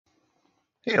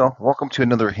Hey all, welcome to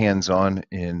another hands-on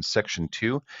in section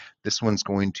 2. This one's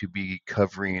going to be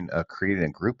covering creating a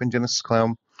group in Genesys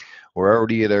Cloud. We're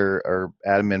already at our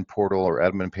admin portal or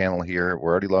admin panel here. We're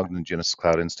already logged in the Genesys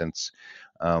Cloud instance.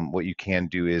 What you can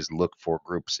do is look for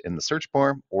groups in the search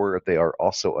bar, or they are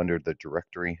also under the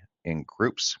directory in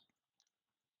groups.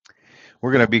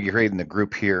 We're going to be creating the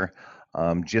group here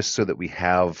just so that we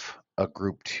have a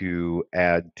group to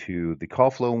add to the call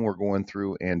flow when we're going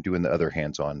through and doing the other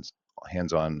hands-on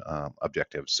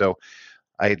objectives. So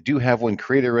I do have one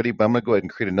created already, but I'm going to go ahead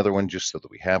and create another one just so that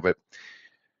we have it.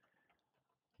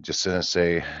 Just going to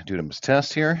say do them as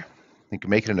test here. You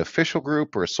can make it an official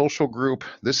group or a social group.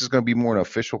 This is going to be more an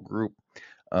official group.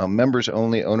 Members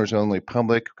only, owners only,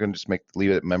 public. We're going to just leave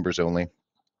it at members only.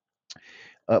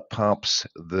 Up pops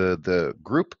the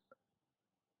group,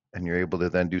 and you're able to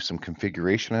then do some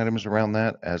configuration items around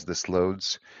that as this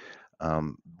loads.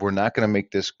 We're not going to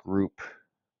make this group.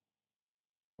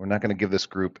 We're not going to give this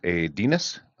group a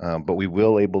DNS, but we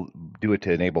will do it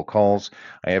to enable calls.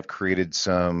 I have created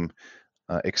some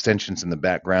extensions in the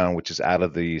background, which is out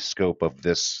of the scope of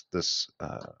this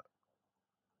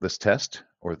test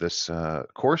or this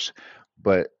course,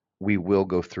 but we will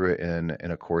go through it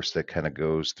in a course that kind of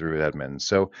goes through admin.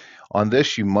 So on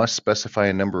this, you must specify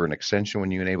a number and extension when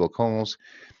you enable calls.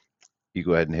 You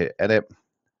go ahead and hit edit,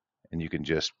 and you can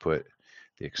just put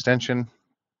the extension.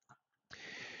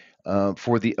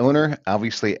 For the owner,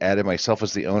 obviously added myself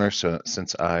as the owner, so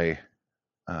since I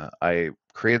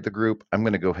created the group, I'm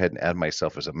going to go ahead and add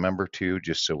myself as a member too,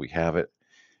 just so we have it.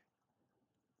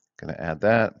 Going to add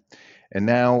that. And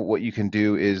now what you can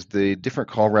do is the different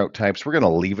call route types. We're going to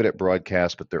leave it at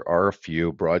broadcast, but there are a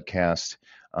few. Broadcast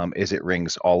is it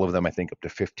rings all of them, I think up to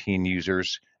 15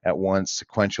 users at once.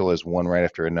 Sequential is one right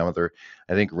after another.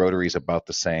 I think rotary is about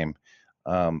the same.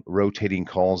 Rotating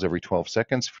calls every 12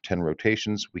 seconds for 10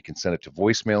 rotations. We can send it to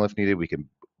voicemail if needed. We can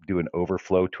do an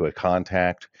overflow to a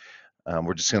contact.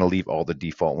 We're just going to leave all the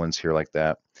default ones here like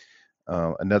that.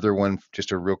 Another one,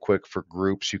 just a real quick for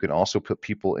groups, you can also put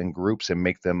people in groups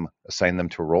and assign them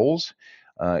to roles.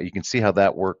 You can see how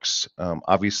that works.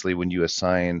 Obviously, when you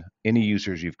assign any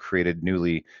users you've created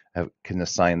newly, can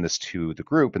assign this to the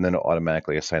group and then it'll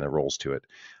automatically assign the roles to it.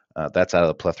 That's out of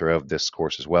the plethora of this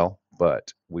course as well,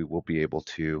 but we will be able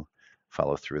to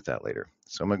follow through with that later.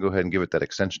 So I'm going to go ahead and give it that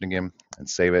extension again and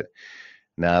save it.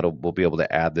 Now we'll be able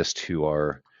to add this to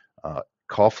our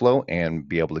call flow and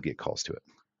be able to get calls to it.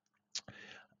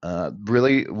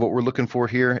 Really, what we're looking for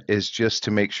here is just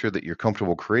to make sure that you're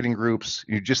comfortable creating groups.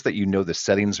 That you know the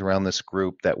settings around this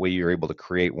group. That way, you're able to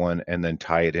create one and then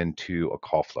tie it into a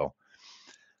call flow.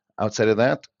 Outside of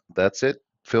that, that's it.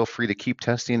 Feel free to keep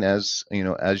testing as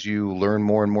you learn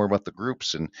more and more about the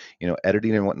groups and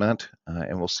editing and whatnot.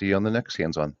 And we'll see you on the next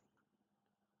hands-on.